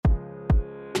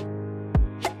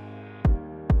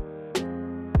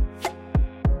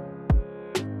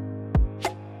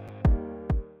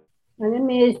My name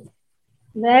is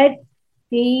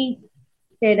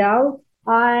Divitto,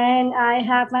 and I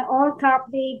have my own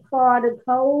company called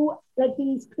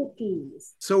Collette's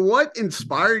Cookies. So, what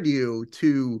inspired you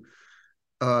to,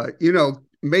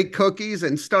 make cookies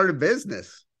and start a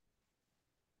business?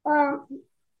 Um,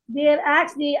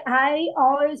 I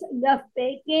always loved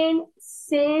baking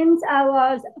since I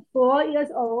was 4 years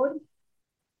old.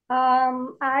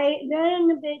 I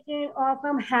learned baking all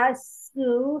from high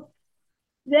school.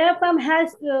 There from high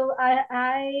school,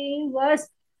 I was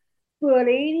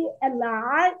bullied a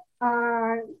lot.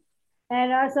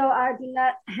 And also, I did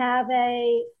not have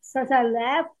a social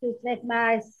life to like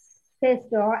my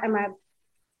sister and my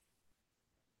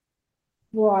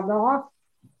brother.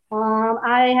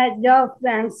 I had no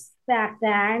friends back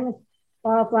then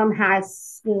from high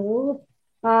school.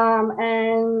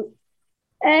 And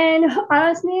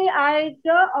honestly, I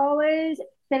got always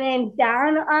feeling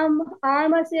down on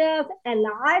myself a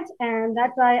lot, and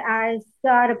that's why I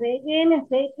started baking.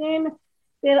 Baking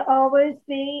will always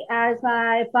be as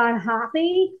my fun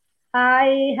hobby.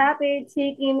 I have been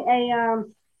taking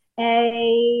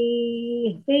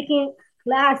a baking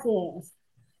classes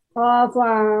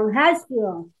from high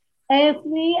school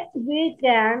every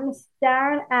weekend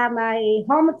down at my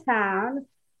hometown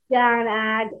down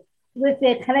at with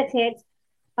the Collettey.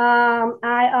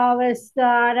 I always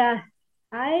start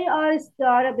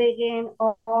baking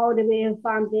all the way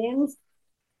from things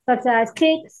such as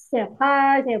cakes and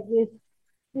pies and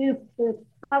with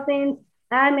muffins.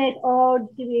 I make all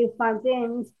the way from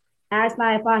things as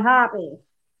my fun hobby.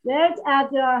 Right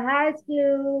after high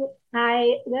school,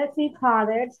 I went to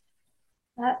college.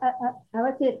 I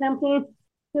went to something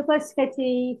super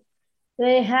sketchy.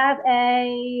 They have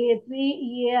a 3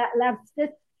 year left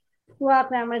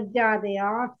program at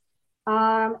there.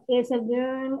 It's a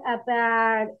learn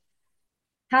about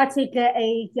how to get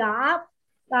a job.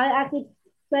 I actually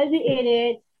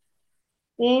graduated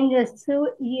in the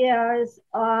 2 years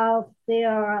of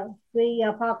their 3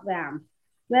 year program.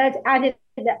 After I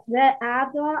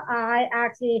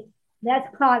actually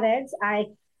left college,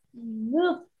 I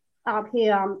moved up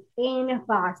here in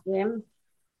Boston.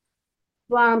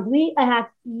 From 3.5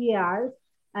 years,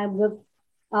 I moved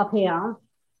up here.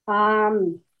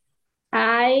 Um,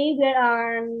 I will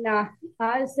earn,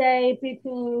 I'd say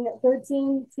between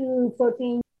 13 to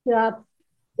 14 job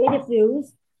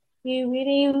interviews. You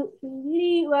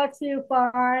really want to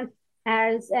find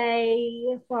as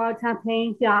a full-time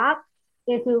paying job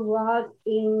if you work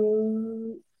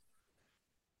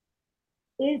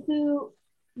if you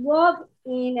work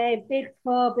in a big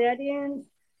four building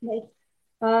like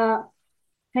uh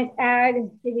like at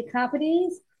the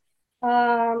companies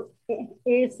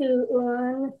is to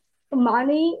earn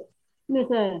money.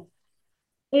 Listen,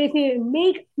 if you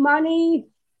make money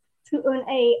to earn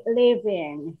a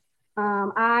living,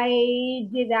 I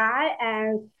did that,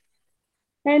 and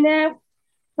then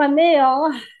from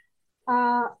there,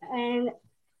 and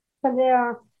from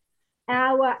there,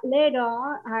 hour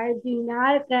later, I did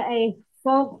not get a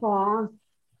phone call,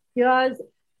 just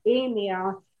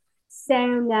email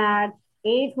saying that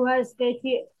it was going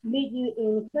to meet you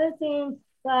in person,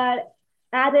 but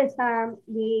at the time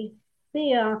we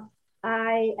feel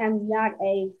I am not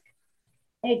a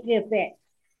good fit.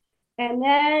 And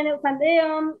then from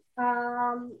there,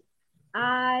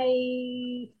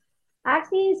 I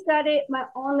actually started my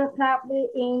own company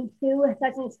in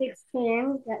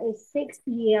 2016. That is 6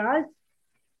 years.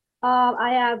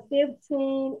 I have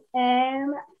 15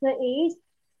 employees.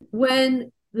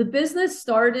 When the business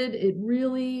started,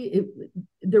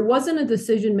 there wasn't a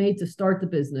decision made to start the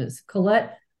business.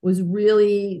 Collette was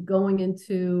really going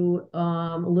into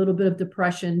a little bit of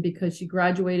depression because she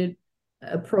graduated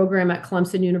a program at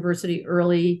Clemson University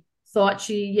early, thought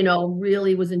she,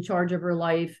 really was in charge of her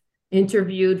life,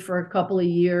 interviewed for a couple of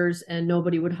years, and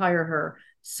nobody would hire her.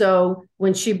 So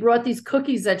when she brought these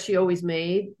cookies that she always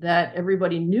made, that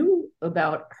everybody knew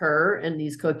about her and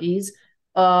these cookies,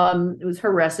 it was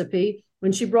her recipe.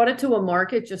 When she brought it to a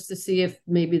market just to see if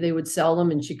maybe they would sell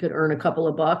them and she could earn a couple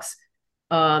of bucks,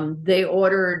 they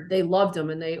loved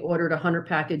them and they ordered 100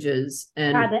 packages.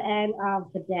 And By the end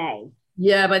of the day.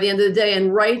 Yeah, by the end of the day.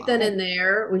 And right then and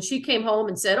there, when she came home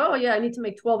and said, "Oh yeah, I need to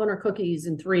make 1,200 cookies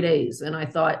in 3 days." And I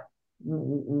thought,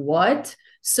 what?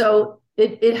 So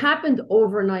it happened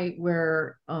overnight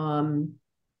where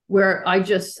I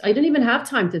didn't even have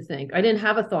time to think. I didn't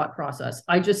have a thought process.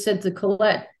 I just said to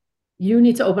Collette, you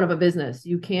need to open up a business.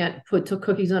 You can't put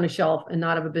cookies on a shelf and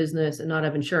not have a business and not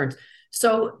have insurance.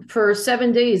 So for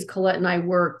 7 days, Collette and I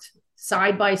worked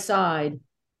side by side,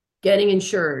 getting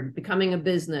insured, becoming a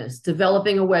business,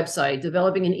 developing a website,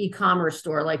 developing an e-commerce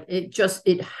store. Like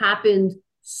it happened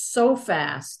so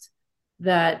fast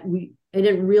that I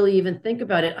didn't really even think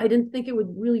about it. I didn't think it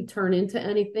would really turn into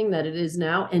anything that it is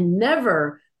now. And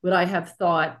never would I have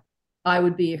thought I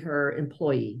would be her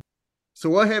employee. So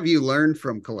what have you learned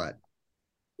from Collette?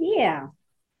 Yeah.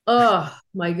 Oh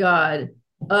my God.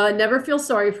 Never feel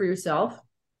sorry for yourself.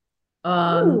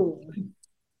 Ooh.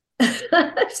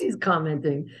 She's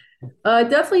commenting.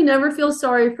 Definitely never feel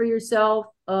sorry for yourself.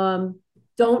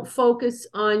 Don't focus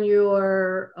on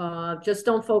just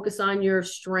don't focus on your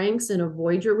strengths and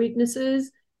avoid your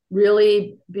weaknesses.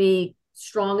 Really be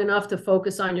strong enough to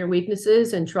focus on your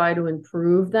weaknesses and try to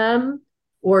improve them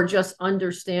or just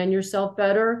understand yourself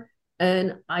better.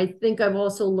 And I think I've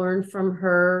also learned from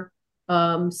her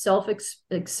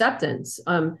self-acceptance.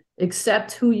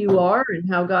 Accept who you are and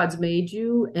how God's made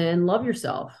you and love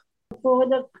yourself. For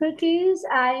the cookies,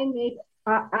 I make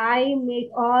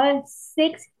all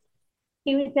 6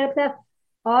 different types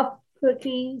of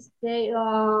cookies. They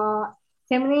are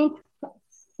cinnamon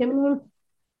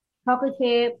chocolate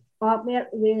chip, oatmeal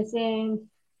raisin,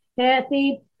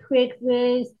 healthy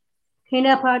breakfast,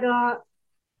 peanut butter,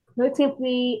 gluten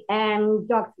free, and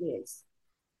dog food.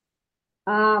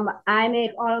 I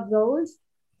make all of those.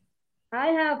 I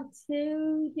have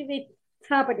 2 different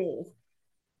companies.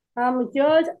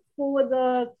 Just for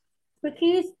the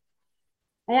cookies,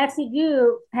 I actually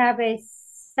do have a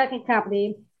second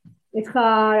company. It's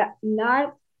called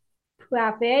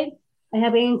Nonprofit. I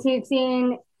have been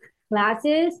teaching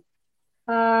classes.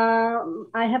 I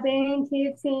have been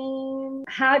teaching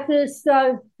how to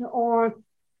start your own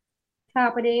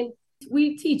company.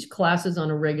 We teach classes on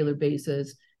a regular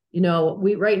basis. You know,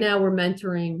 right now we're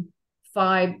mentoring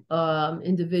 5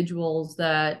 individuals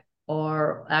that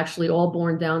are actually all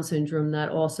born Down syndrome that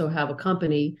also have a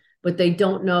company, but they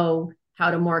don't know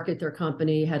how to market their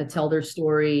company, how to tell their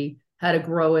story, how to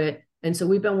grow it. And so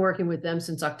we've been working with them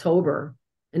since October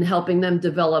and helping them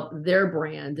develop their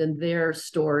brand and their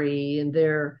story and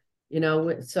their,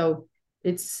 so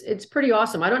it's pretty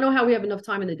awesome. I don't know how we have enough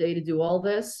time in the day to do all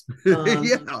this.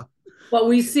 Yeah. But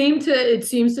it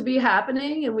seems to be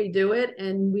happening and we do it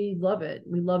and we love it.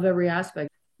 We love every aspect.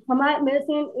 My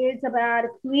mission is about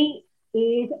is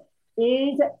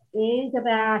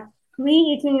about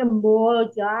creating more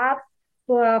jobs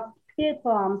for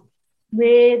people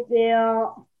with their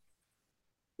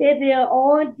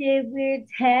own different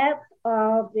type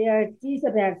of their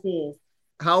disabilities.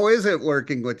 How is it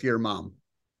working with your mom?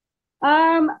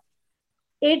 Um,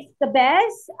 it's the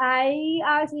best. I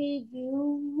actually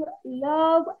do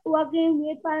love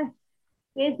working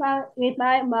with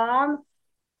my mom.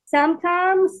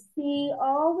 Sometimes she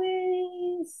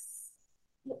always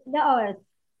no,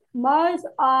 most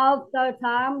of the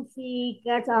time she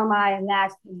gets on my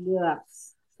last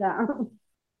nerves. So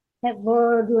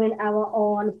we're doing our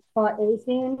own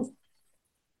creations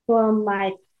from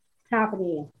my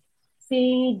company.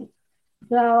 See,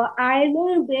 so I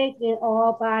learned baking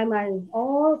all by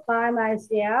myself.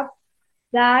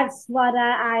 That's what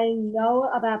I know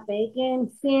about baking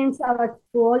since I was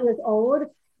 4 years old.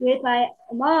 With my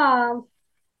mom,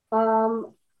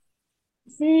 um,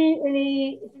 she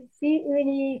really she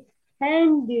really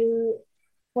can do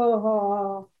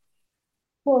for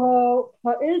her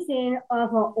creation of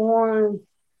her own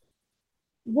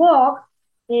work.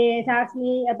 It talks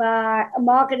me about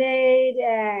marketing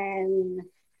and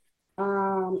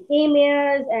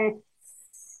emails and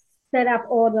set up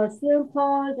all the Zoom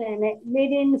calls and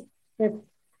meetings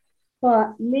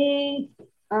for me.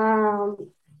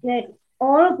 Like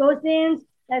all of those things,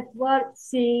 that's what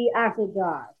she actually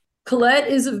does. Collette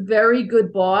is a very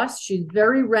good boss. She's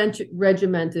very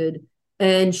regimented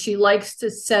and she likes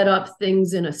to set up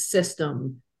things in a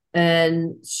system.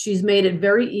 And she's made it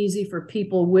very easy for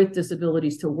people with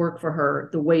disabilities to work for her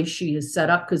the way she is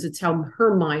set up because it's how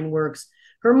her mind works.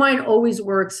 Her mind always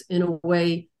works in a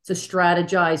way to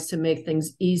strategize to make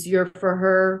things easier for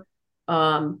her,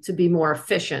 to be more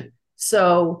efficient.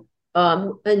 So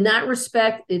in that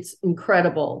respect, it's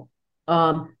incredible.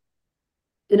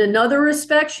 In another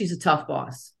respect, she's a tough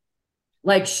boss.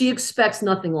 Like she expects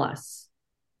nothing less,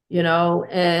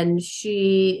 and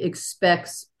she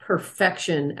expects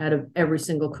perfection out of every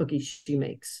single cookie she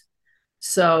makes.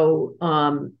 So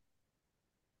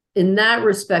in that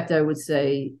respect, I would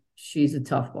say she's a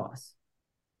tough boss.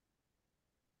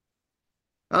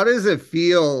 How does it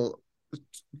feel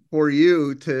for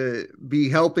you to be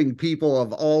helping people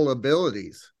of all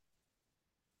abilities?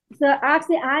 So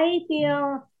actually, I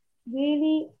feel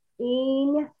really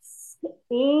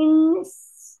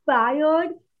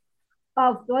inspired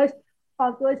of those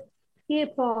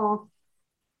people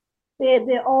with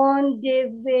their own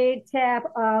different type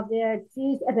of their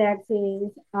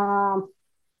disabilities.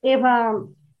 if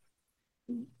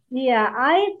yeah,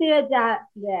 I feel that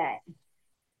way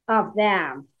of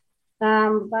them.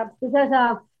 But because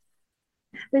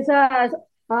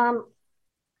um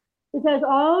because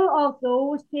all of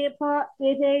those people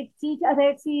with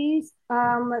disabilities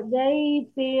they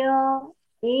feel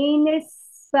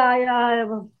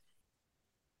inspired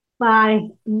by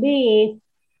me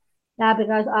that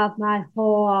because of my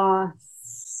whole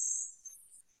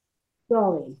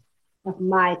story of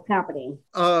my company.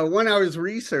 When I was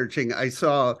researching, I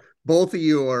saw both of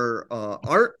you are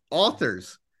art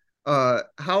authors.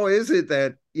 How is it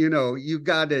that you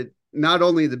got it not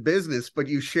only the business, but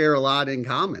you share a lot in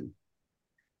common?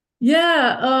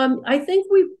 Yeah, I think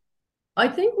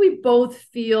we both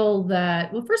feel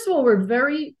that, well, first of all, we're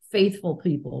very faithful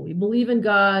people. We believe in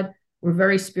God. We're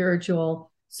very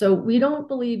spiritual. So we don't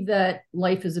believe that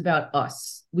life is about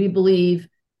us. We believe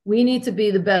we need to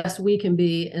be the best we can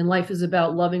be, and life is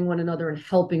about loving one another and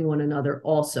helping one another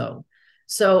also.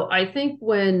 So I think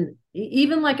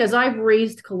even like as I've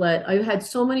raised Collette, I've had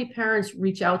so many parents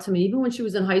reach out to me, even when she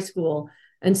was in high school,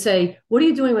 and say, "What are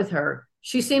you doing with her?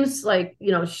 She seems like,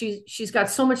 she's got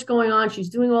so much going on. She's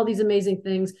doing all these amazing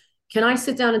things. Can I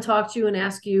sit down and talk to you and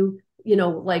ask you,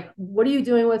 like, what are you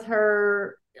doing with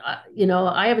her?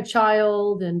 I have a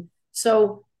child." And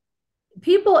so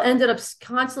people ended up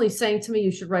constantly saying to me,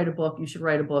 "You should write a book. You should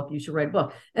write a book. You should write a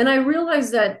book." And I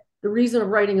realized that the reason of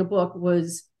writing a book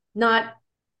was not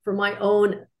for my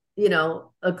own,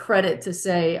 a credit to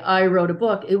say I wrote a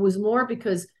book. It was more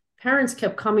because parents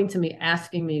kept coming to me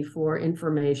asking me for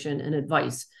information and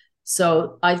advice.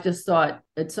 So I just thought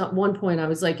at one point I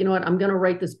was like, you know what, I'm going to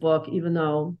write this book, even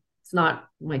though it's not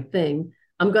my thing.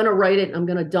 I'm going to write it. I'm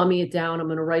going to dummy it down. I'm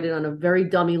going to write it on a very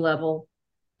dummy level.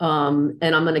 And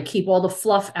I'm going to keep all the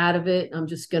fluff out of it. I'm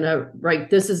just going to write,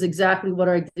 this is exactly what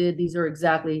I did. These are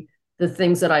exactly the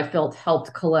things that I felt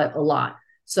helped Collette a lot.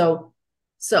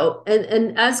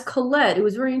 And as Collette, it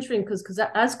was very interesting because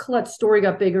as Colette's story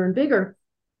got bigger and bigger,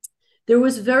 there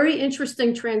was very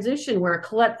interesting transition where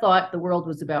Collette thought the world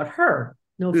was about her.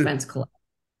 No offense, Collette.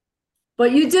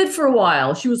 But you did for a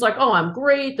while. She was like, "Oh, I'm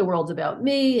great. The world's about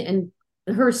me." And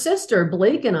her sister,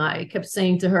 Blake, and I kept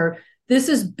saying to her, "This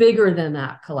is bigger than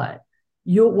that, Collette.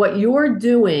 What you're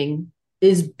doing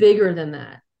is bigger than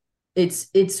that.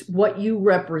 It's what you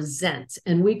represent."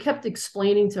 And we kept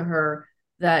explaining to her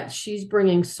that she's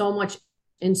bringing so much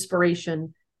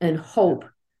inspiration and hope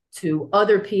to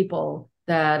other people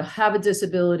that have a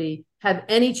disability, have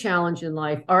any challenge in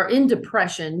life, are in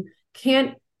depression,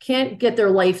 can't get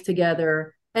their life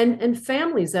together, and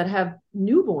families that have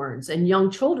newborns and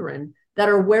young children that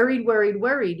are worried,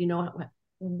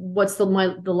 what's the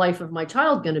life of my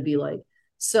child going to be like?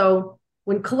 So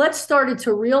when Collette started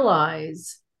to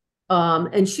realize,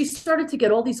 and she started to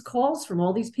get all these calls from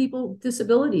all these people with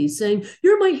disabilities saying,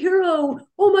 "You're my hero.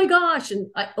 Oh my gosh." And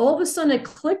all of a sudden it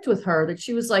clicked with her that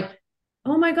she was like,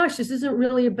 "Oh my gosh, this isn't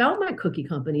really about my cookie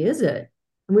company, is it?"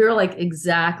 And we were like,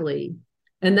 "Exactly."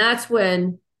 And that's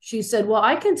when she said, "Well,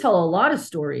 I can tell a lot of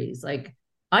stories. Like,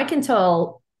 I can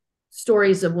tell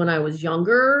stories of when I was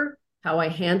younger, how I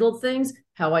handled things,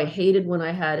 how I hated when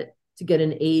I had to get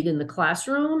an aide in the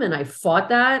classroom. And I fought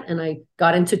that and I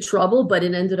got into trouble, but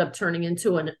it ended up turning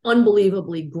into an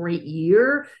unbelievably great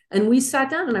year." And we sat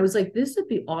down and I was like, "This would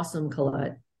be awesome,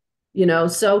 Collette."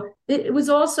 So it was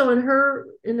also in her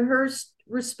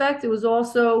respect, it was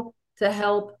also to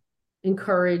help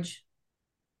encourage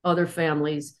other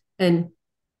families. And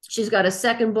she's got a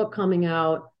second book coming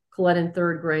out, Collette in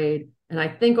third grade. And I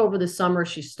think over the summer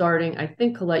I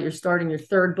think, Collette, you're starting your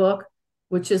third book,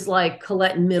 which is like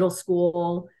Collette in middle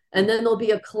school. And then there'll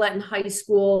be a Collette in high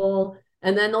school.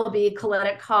 And then there'll be Collette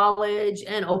at college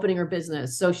and opening her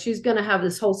business. So she's going to have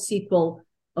this whole sequel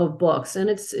of books, and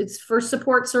it's for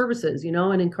support services,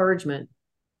 and encouragement.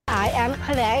 I am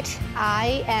Collette.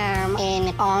 I am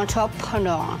an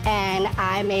entrepreneur and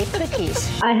I make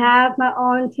cookies. I have my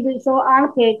own TV show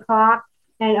on TikTok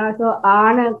and also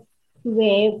on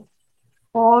web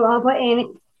all over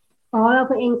in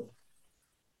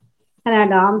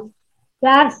Canada.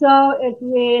 That show is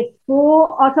with two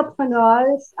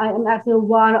entrepreneurs. I am actually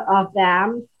one of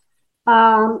them.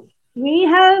 We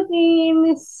have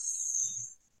been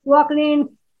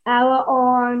working our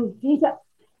own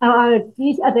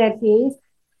disabilities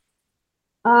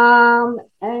and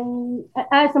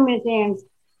so many things.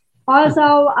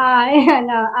 Also,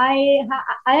 I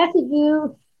have to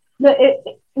do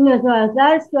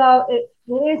that show.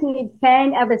 There is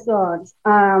 10 episodes.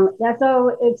 That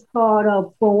show it's called a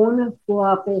Bone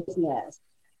for Business.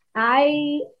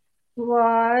 I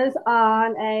was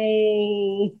on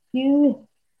a few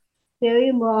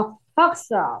very more talk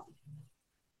show.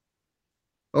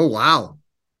 Oh, wow.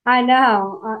 I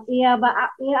know. Yeah, but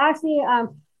actually, I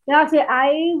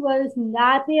was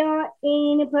not there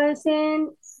in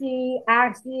person. She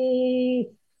was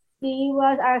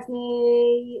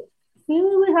actually, she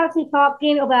was actually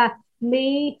talking about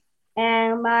me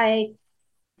and my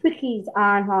cookies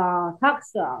on her talk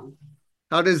show.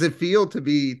 How does it feel to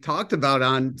be talked about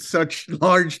on such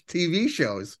large TV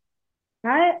shows?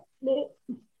 How,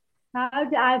 how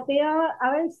do I feel?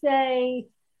 I would say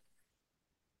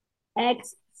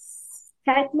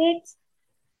excitement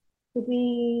to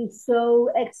be so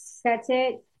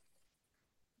excited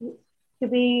to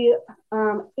be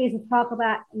is to talk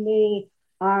about me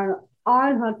on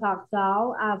her talk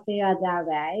show. I feel that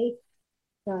way.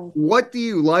 So What do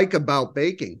you like about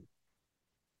baking?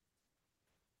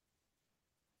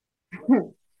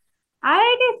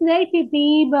 I just like to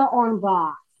be my own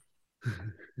boss.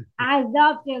 I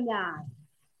love doing that.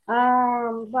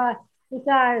 But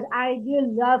because I do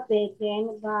love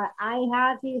baking, but I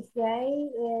have to say,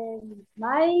 in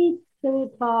my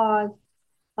favorite part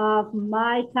of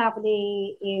my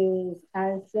company is,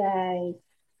 I say,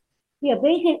 yeah,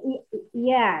 baking.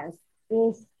 Yes,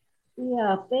 is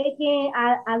yeah, baking.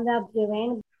 I love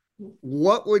doing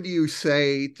What would you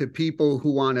say to people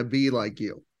who want to be like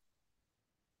you,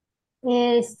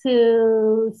 is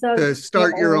to start to their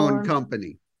start your own own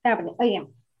company? company. Oh yeah.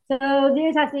 So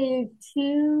there's actually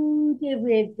two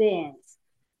different things.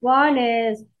 One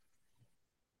is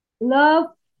love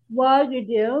what you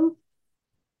do.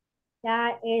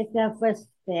 That is the first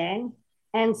thing.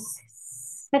 And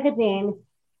second thing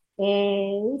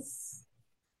is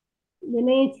you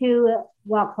need to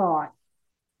work hard.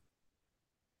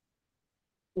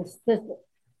 It's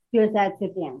just that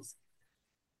two things.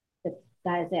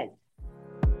 That is it.